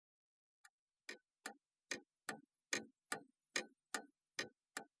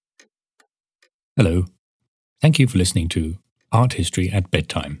Hello. Thank you for listening to Art History at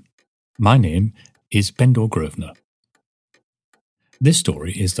Bedtime. My name is Bendor Grosvenor. This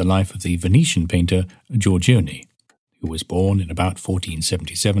story is the life of the Venetian painter Giorgione, who was born in about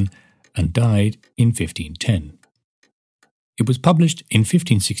 1477 and died in 1510. It was published in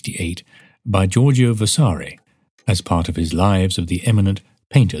 1568 by Giorgio Vasari as part of his Lives of the Eminent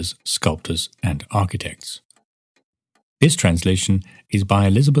Painters, Sculptors and Architects. This translation is by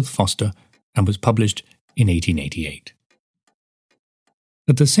Elizabeth Foster and was published in 1888.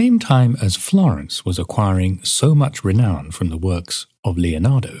 At the same time as Florence was acquiring so much renown from the works of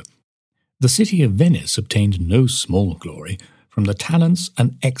Leonardo, the city of Venice obtained no small glory from the talents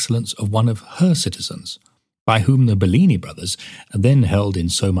and excellence of one of her citizens, by whom the Bellini brothers, then held in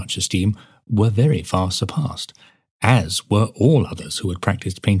so much esteem, were very far surpassed, as were all others who had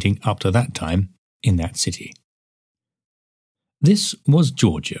practised painting up to that time in that city. This was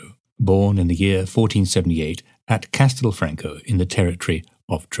Giorgio, born in the year 1478 at Castelfranco in the territory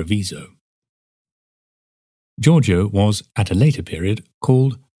of Treviso. Giorgio was, at a later period,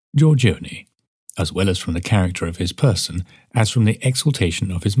 called Giorgione, as well as from the character of his person as from the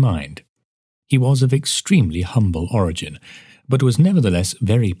exaltation of his mind. He was of extremely humble origin, but was nevertheless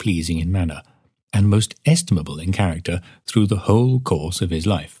very pleasing in manner, and most estimable in character through the whole course of his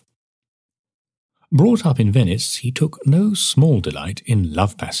life. Brought up in Venice, he took no small delight in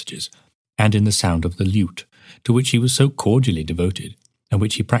love passages, and in the sound of the lute, to which he was so cordially devoted, and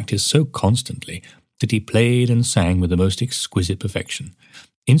which he practised so constantly, that he played and sang with the most exquisite perfection,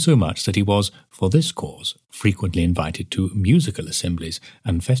 insomuch that he was, for this cause, frequently invited to musical assemblies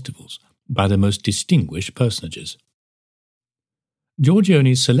and festivals by the most distinguished personages.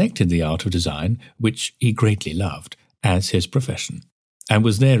 Giorgione selected the art of design, which he greatly loved, as his profession, and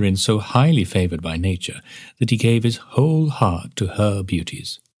was therein so highly favoured by nature that he gave his whole heart to her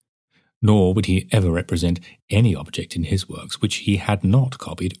beauties. Nor would he ever represent any object in his works which he had not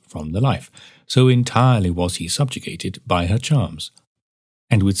copied from the life, so entirely was he subjugated by her charms.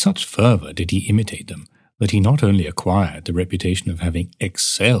 And with such fervour did he imitate them, that he not only acquired the reputation of having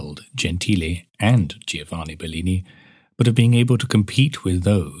excelled Gentile and Giovanni Bellini, but of being able to compete with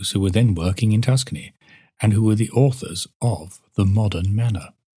those who were then working in Tuscany, and who were the authors of the modern manner.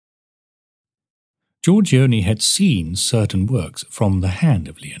 Giorgione had seen certain works from the hand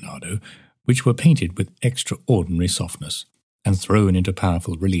of Leonardo, which were painted with extraordinary softness, and thrown into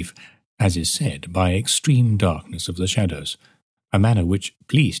powerful relief, as is said, by extreme darkness of the shadows, a manner which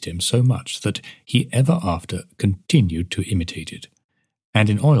pleased him so much that he ever after continued to imitate it,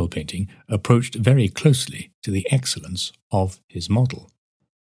 and in oil painting approached very closely to the excellence of his model.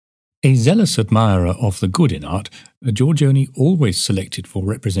 A zealous admirer of the good in art, Giorgione always selected for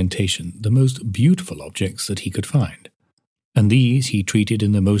representation the most beautiful objects that he could find, and these he treated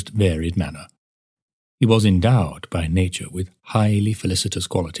in the most varied manner. He was endowed by nature with highly felicitous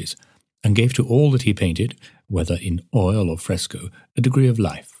qualities, and gave to all that he painted, whether in oil or fresco, a degree of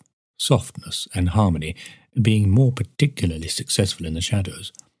life, softness, and harmony, being more particularly successful in the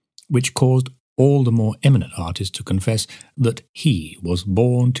shadows, which caused all the more eminent artists to confess that he was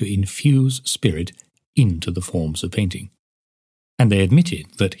born to infuse spirit into the forms of painting, and they admitted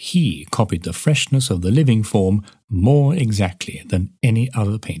that he copied the freshness of the living form more exactly than any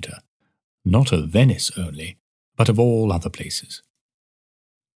other painter, not of Venice only, but of all other places.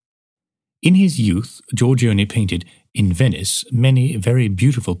 In his youth, Giorgione painted in Venice many very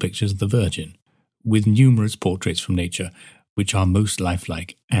beautiful pictures of the Virgin, with numerous portraits from nature, which are most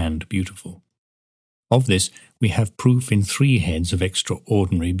lifelike and beautiful. Of this we have proof in 3 heads of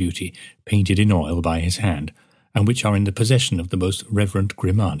extraordinary beauty, painted in oil by his hand, and which are in the possession of the most Reverend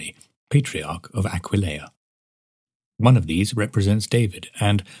Grimani, Patriarch of Aquileia. One of these represents David,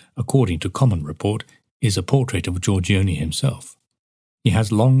 and, according to common report, is a portrait of Giorgione himself. He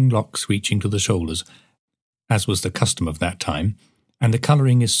has long locks reaching to the shoulders, as was the custom of that time, and the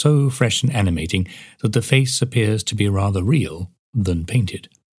colouring is so fresh and animating that the face appears to be rather real than painted.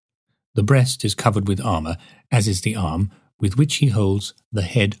 The breast is covered with armour, as is the arm with which he holds the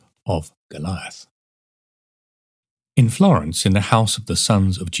head of Goliath. In Florence, in the house of the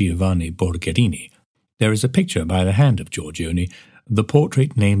sons of Giovanni Borgherini, there is a picture by the hand of Giorgione, the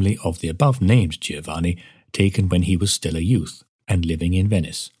portrait namely of the above-named Giovanni, taken when he was still a youth, and living in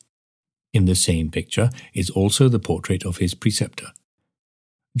Venice. In the same picture is also the portrait of his preceptor.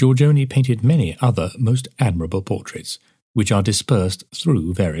 Giorgione painted many other most admirable portraits, which are dispersed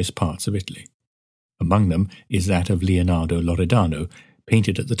through various parts of Italy. Among them is that of Leonardo Loredano,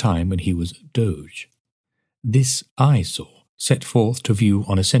 painted at the time when he was Doge. This I saw, set forth to view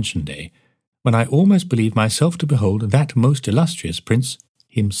on Ascension Day, when I almost believed myself to behold that most illustrious prince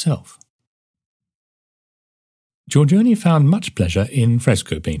himself. Giorgione found much pleasure in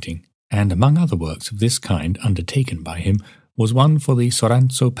fresco painting, and among other works of this kind undertaken by him was one for the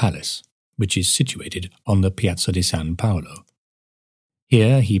Soranzo Palace, which is situated on the Piazza di San Paolo.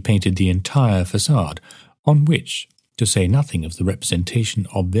 Here he painted the entire facade, on which, to say nothing of the representation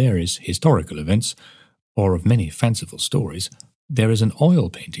of various historical events, or of many fanciful stories, there is an oil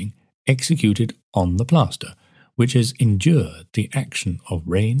painting executed on the plaster, which has endured the action of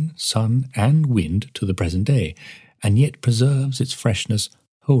rain, sun, and wind to the present day, and yet preserves its freshness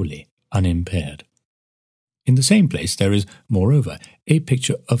wholly unimpaired. In the same place there is, moreover, a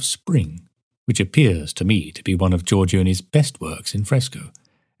picture of spring, which appears to me to be one of Giorgione's best works in fresco,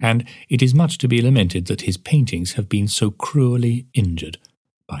 and it is much to be lamented that his paintings have been so cruelly injured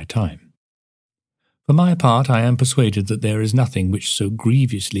by time. For my part, I am persuaded that there is nothing which so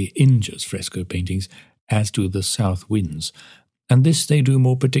grievously injures fresco paintings as do the south winds, and this they do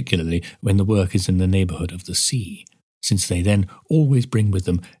more particularly when the work is in the neighbourhood of the sea, since they then always bring with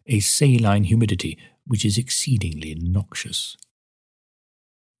them a saline humidity which is exceedingly noxious.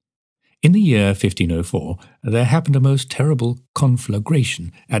 In the year 1504, there happened a most terrible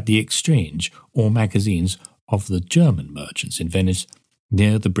conflagration at the exchange or magazines of the German merchants in Venice,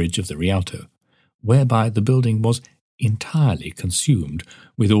 near the bridge of the Rialto, whereby the building was entirely consumed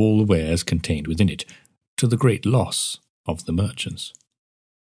with all the wares contained within it, to the great loss of the merchants.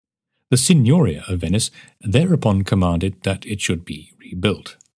 The Signoria of Venice thereupon commanded that it should be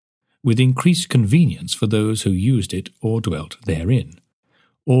rebuilt, with increased convenience for those who used it or dwelt therein,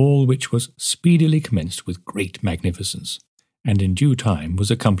 all which was speedily commenced with great magnificence, and in due time was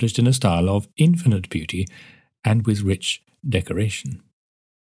accomplished in a style of infinite beauty and with rich decoration.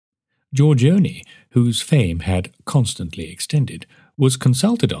 Giorgione, whose fame had constantly extended, was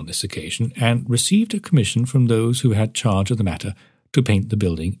consulted on this occasion and received a commission from those who had charge of the matter to paint the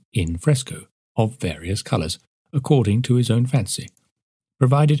building in fresco of various colours, according to his own fancy,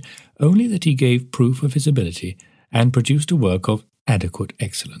 provided only that he gave proof of his ability and produced a work of adequate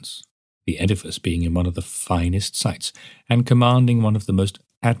excellence, the edifice being in one of the finest sites and commanding one of the most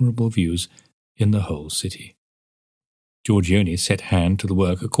admirable views in the whole city. Giorgione set hand to the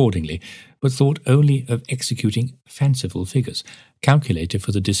work accordingly, but thought only of executing fanciful figures, calculated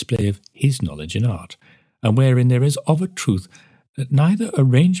for the display of his knowledge in art, and wherein there is of a truth that neither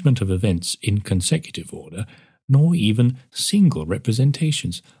arrangement of events in consecutive order, nor even single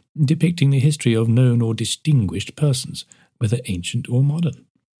representations, depicting the history of known or distinguished persons, whether ancient or modern.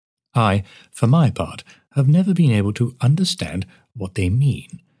 I, for my part, have never been able to understand what they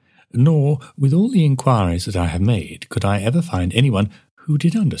mean, nor, with all the inquiries that I have made, could I ever find anyone who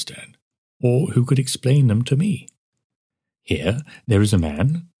did understand, or who could explain them to me. Here there is a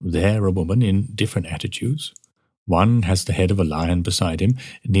man, there a woman in different attitudes. One has the head of a lion beside him,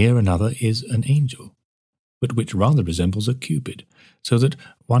 near another is an angel, but which rather resembles a cupid, so that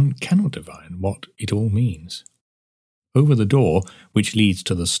one cannot divine what it all means. Over the door, which leads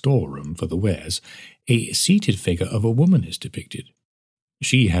to the storeroom for the wares, a seated figure of a woman is depicted.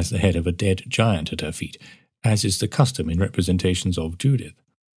 She has the head of a dead giant at her feet, as is the custom in representations of Judith,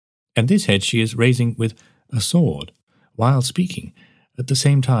 and this head she is raising with a sword, while speaking, at the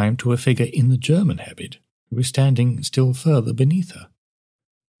same time to a figure in the German habit, who is standing still further beneath her.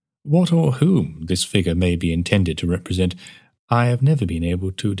 What or whom this figure may be intended to represent, I have never been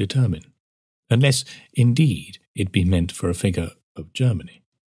able to determine, unless, indeed, it be meant for a figure of Germany.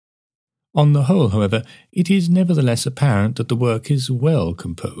 On the whole, however, it is nevertheless apparent that the work is well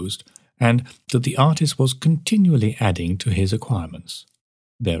composed, and that the artist was continually adding to his acquirements.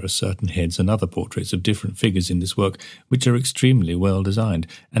 There are certain heads and other portraits of different figures in this work which are extremely well designed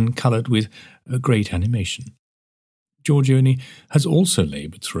and coloured with a great animation. Giorgione has also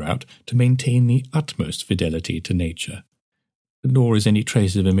laboured throughout to maintain the utmost fidelity to nature, nor is any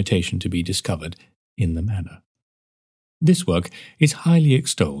trace of imitation to be discovered in the manner. This work is highly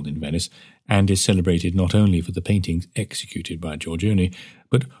extolled in Venice, and is celebrated not only for the paintings executed by Giorgione,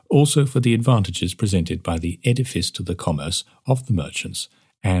 but also for the advantages presented by the edifice to the commerce of the merchants,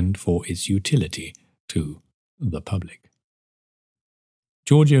 and for its utility to the public.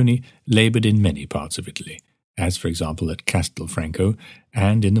 Giorgione laboured in many parts of Italy, as for example at Castelfranco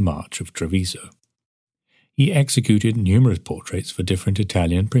and in the March of Treviso. He executed numerous portraits for different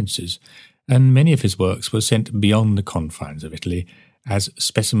Italian princes, and many of his works were sent beyond the confines of Italy as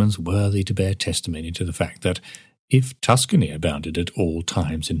specimens worthy to bear testimony to the fact that, if Tuscany abounded at all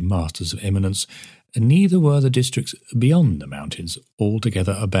times in masters of eminence, neither were the districts beyond the mountains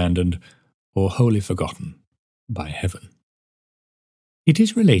altogether abandoned or wholly forgotten by heaven. It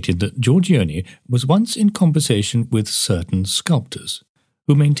is related that Giorgione was once in conversation with certain sculptors,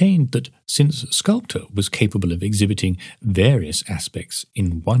 who maintained that since sculpture was capable of exhibiting various aspects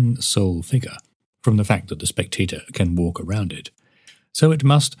in one sole figure, from the fact that the spectator can walk around it, so it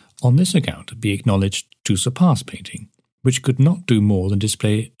must, on this account, be acknowledged to surpass painting, which could not do more than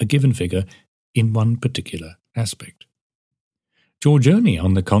display a given figure in one particular aspect. Giorgione,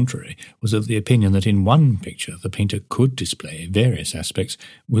 on the contrary, was of the opinion that in one picture the painter could display various aspects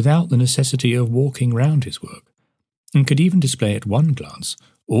without the necessity of walking round his work, and could even display at one glance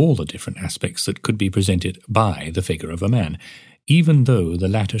all the different aspects that could be presented by the figure of a man, even though the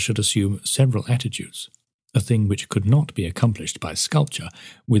latter should assume several attitudes, a thing which could not be accomplished by sculpture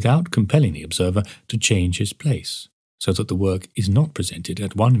without compelling the observer to change his place, so that the work is not presented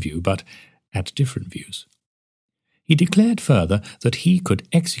at one view but at different views. He declared further that he could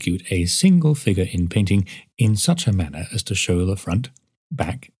execute a single figure in painting in such a manner as to show the front,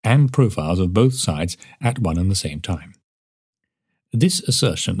 back, and profiles of both sides at one and the same time. This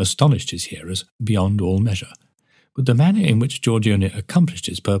assertion astonished his hearers beyond all measure, but the manner in which Giorgione accomplished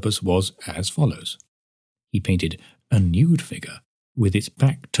his purpose was as follows. He painted a nude figure with its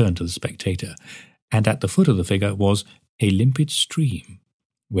back turned to the spectator, and at the foot of the figure was a limpid stream,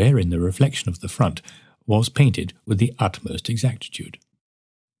 wherein the reflection of the front was painted with the utmost exactitude.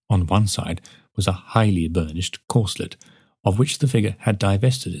 On one side was a highly burnished corselet, of which the figure had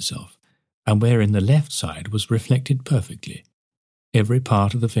divested itself, and wherein the left side was reflected perfectly, every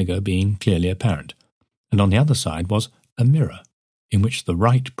part of the figure being clearly apparent, and on the other side was a mirror, in which the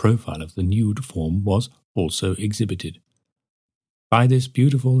right profile of the nude form was also exhibited. By this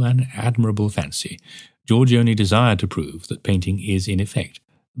beautiful and admirable fancy, Giorgione desired to prove that painting is in effect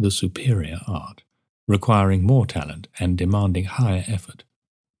the superior art, requiring more talent and demanding higher effort.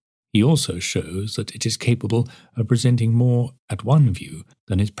 He also shows that it is capable of presenting more at one view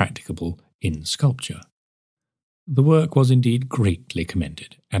than is practicable in sculpture. The work was indeed greatly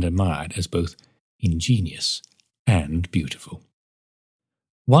commended and admired as both ingenious and beautiful.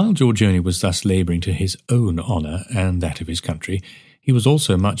 While Giorgione was thus labouring to his own honour and that of his country, he was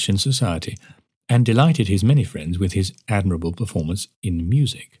also much in society, and delighted his many friends with his admirable performance in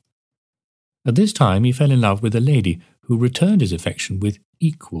music. At this time he fell in love with a lady who returned his affection with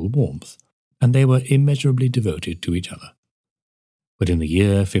equal warmth, and they were immeasurably devoted to each other. But in the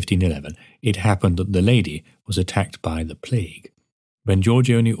year 1511 it happened that the lady was attacked by the plague, when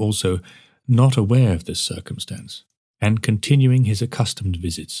Giorgione also, not aware of this circumstance, and continuing his accustomed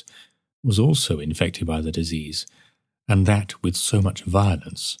visits, was also infected by the disease, and that with so much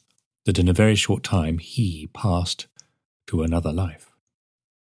violence that in a very short time he passed to another life.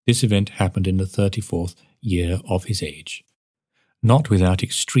 This event happened in the 34th year of his age, not without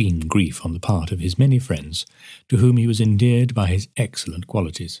extreme grief on the part of his many friends, to whom he was endeared by his excellent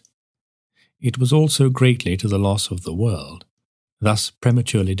qualities. It was also greatly to the loss of the world, thus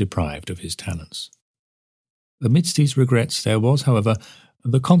prematurely deprived of his talents. Amidst these regrets there was, however,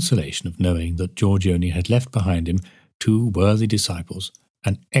 the consolation of knowing that Giorgione had left behind him two worthy disciples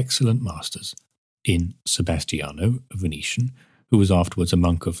and excellent masters, in Sebastiano, a Venetian, who was afterwards a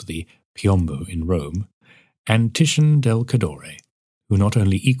monk of the Piombo in Rome, and Titian del Cadore, who not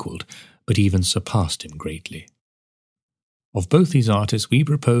only equalled, but even surpassed him greatly. Of both these artists we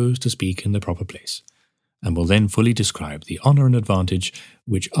propose to speak in the proper place, and will then fully describe the honour and advantage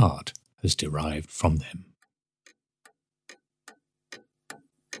which art has derived from them.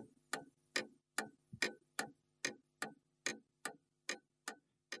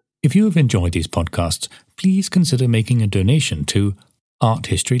 If you have enjoyed these podcasts, please consider making a donation to Art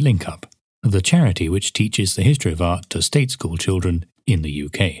History Link Up, the charity which teaches the history of art to state school children in the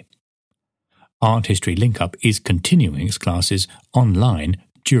UK. Art History Link Up is continuing its classes online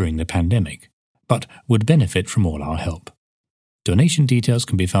during the pandemic, but would benefit from all our help. Donation details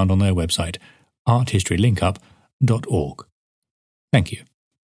can be found on their website, arthistorylinkup.org. Thank you.